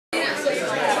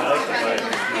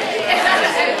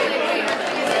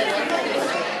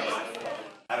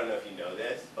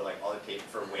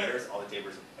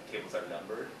tables are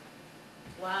numbered.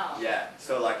 Wow. Yeah,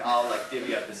 so like I'll like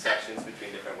divvy up the sections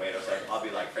between different waiters. Like I'll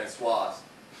be like, Francoise,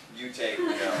 you take,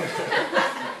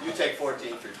 you take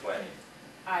 14 through 20.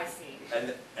 I see.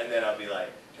 And then I'll be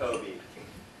like, Toby,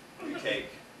 you take.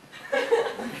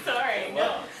 Sorry,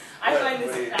 no. I find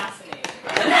this fascinating.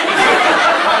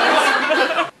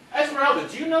 Esmeralda,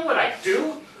 do you know what I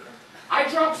do? I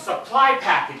drop supply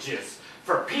packages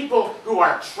for people who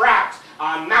are trapped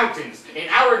on mountains in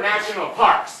our national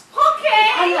parks.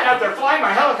 Okay! I'm not out there flying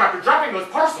my helicopter dropping those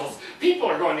parcels. People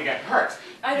are going to get hurt.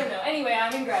 I don't know. Anyway,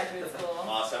 I'm in graduate school.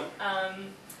 Awesome.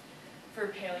 For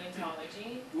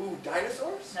paleontology. Ooh,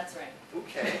 dinosaurs? That's right.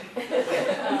 Okay.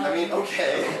 I mean,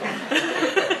 okay.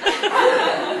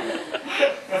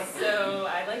 So,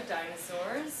 I like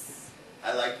dinosaurs.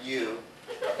 I like you.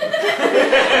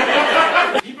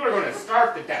 People are going to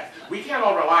starve to death. We can't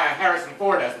all rely on Harrison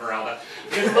Ford, Esmeralda.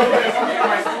 This program is coming to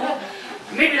my school.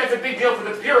 Maybe that's a big deal for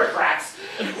the bureaucrats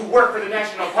who work for the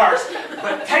national parks,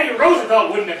 but Teddy Roosevelt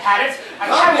wouldn't have had it.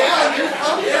 Calm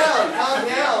down, calm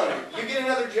down. You get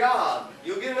another job.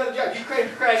 You'll get another job. You can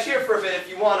crash here for a bit if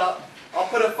you want. I'll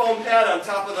put a foam pad on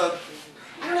top of the...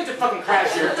 I don't need to fucking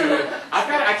crash here, dude.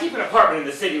 I keep an apartment in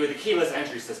the city with a keyless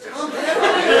entry system. Calm down.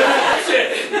 That's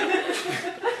it.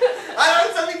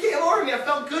 Something came over me. I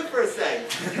felt good for a second.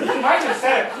 You might have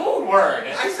said a code word.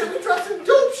 I said we dropped some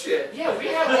dope shit. Yeah, we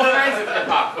have all kinds of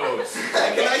hip-hop codes.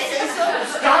 Can I say something?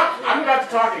 Stop! I'm about to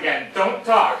talk again. Don't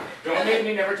talk. Don't make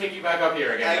me never take you back up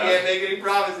here again. I can't make any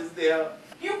promises, Theo.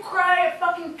 You cry at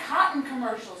fucking cotton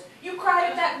commercials. You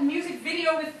cried at that music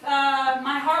video with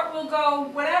My Heart Will Go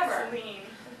whatever. Celine.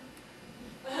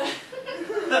 I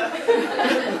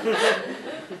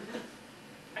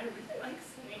really like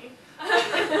Celine.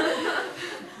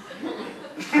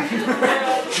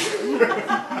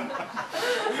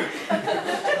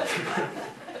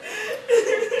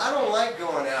 I don't like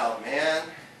going out, man.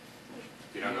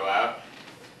 You don't go out?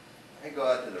 I go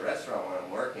out to the restaurant when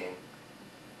I'm working,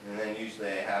 and then usually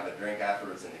I have a drink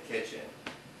afterwards in the kitchen.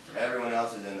 Everyone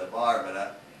else is in the bar, but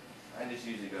I just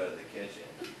usually go to the kitchen.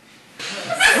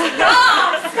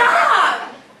 Stop!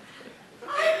 Stop! I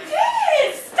did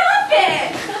it! Stop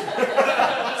it!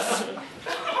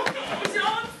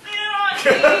 Don't sit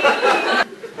on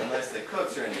me! Unless the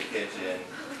cooks are in the kitchen,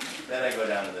 then I go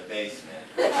down to the basement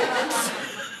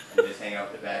and just hang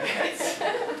out with the baguettes.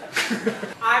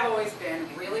 I've always been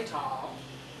really tall,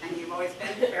 and you've always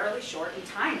been fairly short and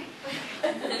tiny.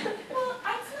 Well,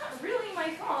 it's not really my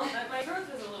fault that my growth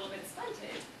was a little bit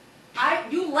stunted.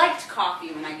 You liked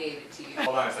coffee when I gave it to you.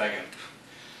 Hold on a second.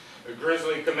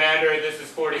 Grizzly Commander, this is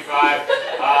 45.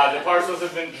 The parcels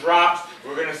have been dropped.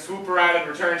 We're going to swoop around and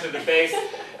return to the base.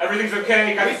 Everything's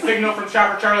okay. Got a signal from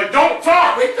Chopper Charlie. Don't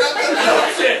talk! We dropped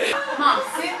the shit! Mom,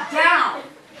 sit down!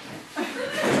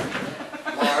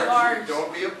 Marge,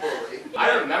 don't be a bully.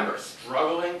 I remember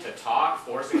struggling to talk,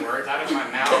 forcing words out of my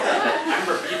mouth. I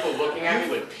remember people looking at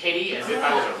me with pity as if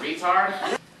I was a retard.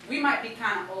 We might be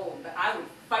kind of old, but I would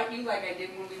fight you like I did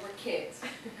when we were kids.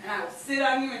 And I will sit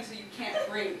on you until you can't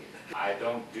breathe. I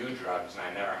don't do drugs, and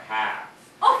I never have.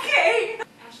 Okay!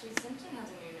 Ashley Simpson has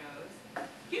a new nose.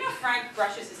 You know Frank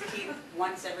brushes his teeth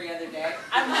once every other day?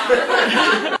 I'm not.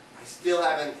 I still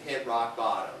haven't hit rock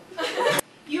bottom.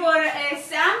 Your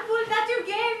sample that you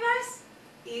gave us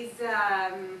is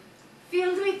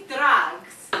filled with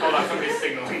drugs. Hold on, somebody's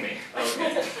signaling me.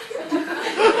 Okay.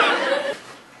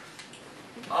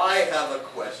 I have a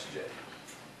question.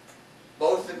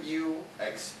 Both of you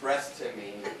expressed to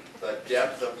me the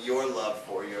depth of your love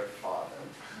for your father.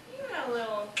 You got a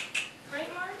little... Right,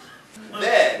 Marge?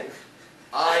 Then,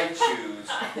 I choose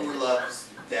who loves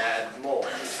Dad more.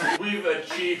 We've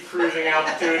achieved cruising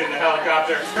altitude in the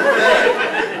helicopter.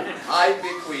 Then, I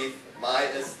bequeath my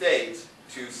estate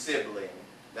to sibling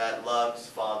that loves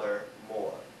father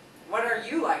more. What are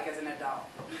you like as an adult?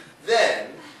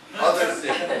 Then, other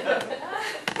sibling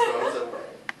goes away.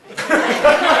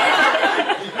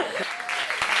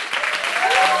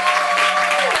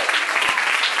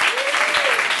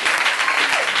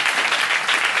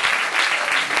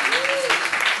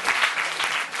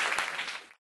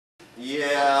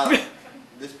 Yeah,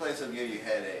 this place will give you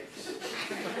headaches.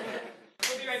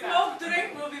 We'll be right back. Smoke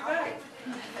drink, we'll be back.